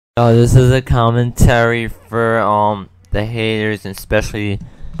This is a commentary for the haters, and especially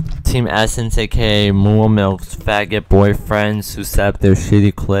Team Essence, aka Moo Milk's faggot boyfriends who set up their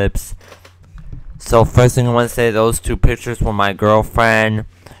shitty clips. So first thing I want to say, those two pictures were my girlfriend.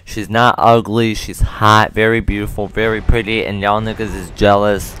 She's not ugly, she's hot, very beautiful, very pretty, and y'all niggas is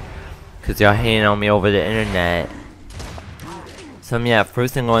jealous because y'all hating on me over the internet. So yeah,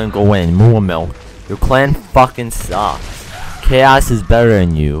 first thing I'm gonna go in, Moo Milk. Your clan fucking sucks. Chaos is better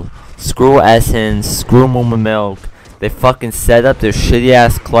than you. Screw Essence, screw Moo Milk. They fucking set up their shitty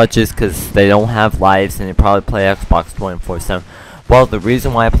ass clutches because they don't have lives and they probably play Xbox 24/7. Well, the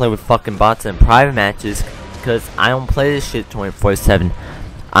reason why I play with fucking bots in private matches because I don't play this shit 24/7.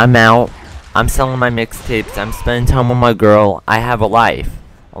 I'm out, I'm selling my mixtapes, I'm spending time with my girl, I have a life.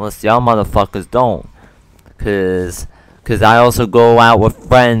 Unless y'all motherfuckers don't. Cause I also go out with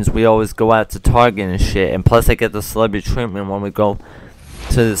friends, we always go out to Target and shit. And plus I get the celebrity treatment when we go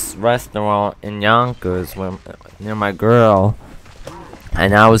to this restaurant in Yonkers near my girl.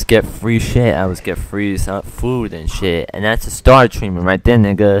 And I always get free shit, I always get free food and shit. And that's a star treatment right there,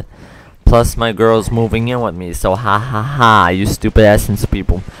 nigga. Plus my girl's moving in with me, so ha ha ha, you stupid Essence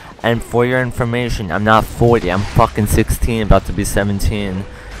people. And for your information, I'm not 40, I'm fucking 16, about to be 17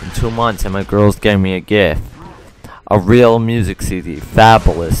 in 2 months, and my girl's getting me a gift. A real music CD,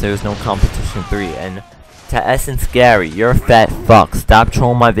 fabulous, there's no competition 3. And to Essence Gary, you're a fat fuck, stop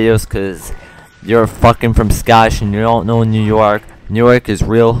trolling my videos cause you're fucking from Scottish and you don't know New York. New York is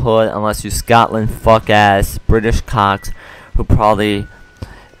real hood unless you Scotland fuck ass British cocks who probably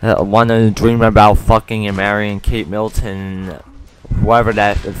want to dream about fucking and marrying Kate Middleton, whoever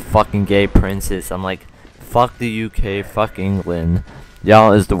that fucking gay prince is. I'm like, fuck the UK, fuck England.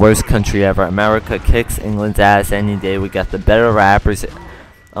 Y'all is the worst country ever. America kicks England's ass any day. We got the better rappers,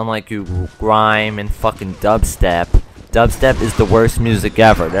 unlike you, grime and fucking dubstep. Dubstep is the worst music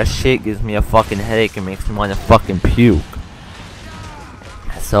ever. That shit gives me a fucking headache and makes me want to fucking puke.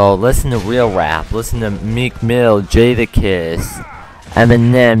 So listen to real rap. Listen to Meek Mill, Jadakiss,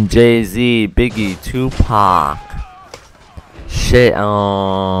 Eminem, Jay-Z, Biggie, Tupac, shit,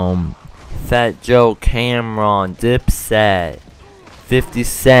 Fat Joe, Cameron, Dipset, 50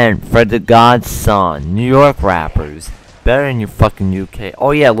 Cent, Fred the Godson, New York rappers, better than you fucking UK.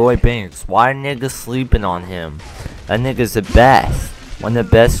 Oh yeah, Lloyd Banks, why are niggas sleeping on him? That nigga's the best, one of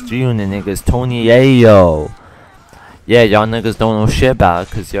the best junior niggas, Tony Ayo. Yeah, y'all niggas don't know shit about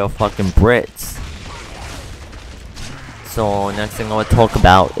it cause y'all fucking Brits. So next thing I want to talk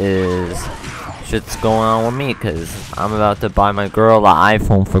about is shit's going on with me because I'm about to buy my girl an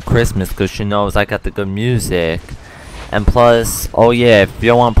iPhone for Christmas because she knows I got the good music. And plus, oh yeah, if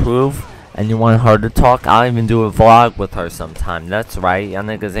you want proof and you want her to talk, I'll even do a vlog with her sometime. That's right, y'all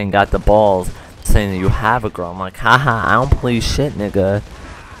niggas ain't got the balls saying that you have a girl. I'm like, haha, I don't believe shit, nigga.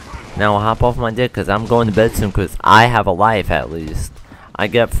 Now hop off my dick because I'm going to bed soon because I have a life at least. I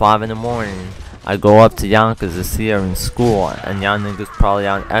get up 5 in the morning. I go up to Yonkers to see her in school, and y'all niggas probably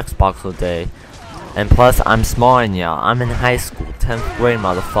on Xbox all day. And plus, I'm smaller than y'all. I'm in high school, 10th grade,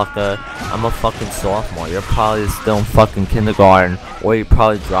 motherfucker. I'm a fucking sophomore. You're probably still in fucking kindergarten, or you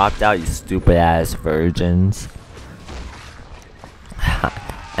probably dropped out, you stupid ass virgins.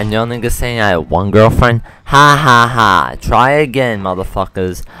 And y'all niggas saying I had one girlfriend? Ha ha ha. Try again,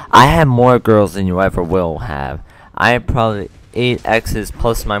 motherfuckers. I have more girls than you ever will have. I have probably 8 exes,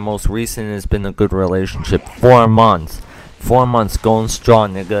 plus my most recent has been a good relationship. 4 months. 4 months going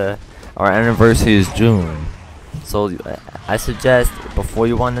strong, nigga. Our anniversary is June. So I suggest, before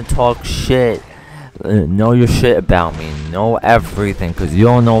you want to talk shit, know your shit about me. Know everything, because you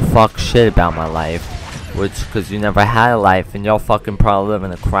don't know fuck shit about my life. Because you never had a life, and y'all fucking probably live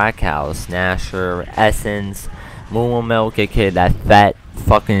in a crack house. Nasher, Essence, Moo Milk, aka that fat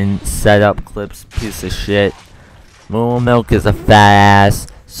fucking setup clips piece of shit. Moo Milk is a fat ass,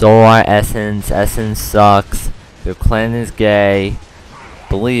 so are Essence, Essence sucks, their clan is gay.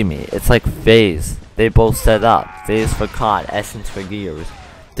 Believe me, it's like FaZe, they both set up, FaZe for COD, Essence for Gears.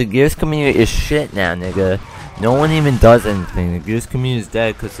 The Gears community is shit now, nigga. No one even does anything, the Gears community is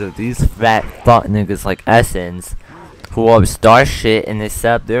dead because of these fat fuck niggas like Essence, who are star shit and they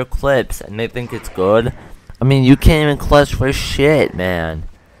set up their clips and they think it's good. I mean, you can't even clutch for shit, man.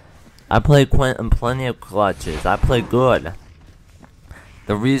 I play plenty of clutches. I play good.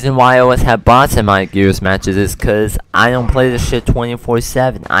 The reason why I always have bots in my Gears matches is because I don't play this shit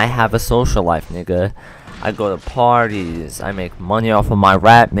 24/7. I have a social life, nigga. I go to parties. I make money off of my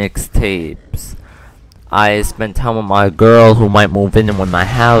rap mixtapes. I spend time with my girl who might move in with my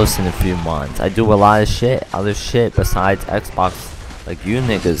house in a few months. I do a lot of shit, other shit besides Xbox, like you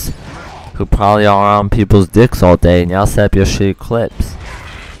niggas, who probably are on people's dicks all day and y'all set up your shitty clips.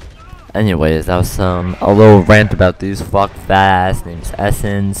 Anyways, that was a little rant about these fuck fat ass names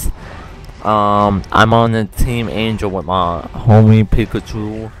Essence. I'm on the Team Angel with my homie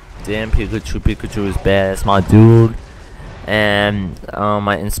Pikachu. Damn, Pikachu is bad. That's my dude. And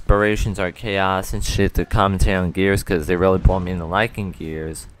my inspirations are Chaos and shit to commentate on Gears, because they really brought me into liking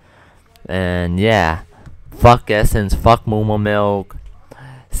Gears. And yeah, fuck Essence, fuck Moo Milk.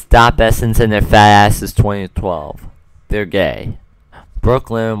 Stop Essence and their fat asses 2012. They're gay.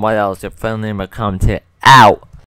 Brooklyn, what else? Your friendly commentator out.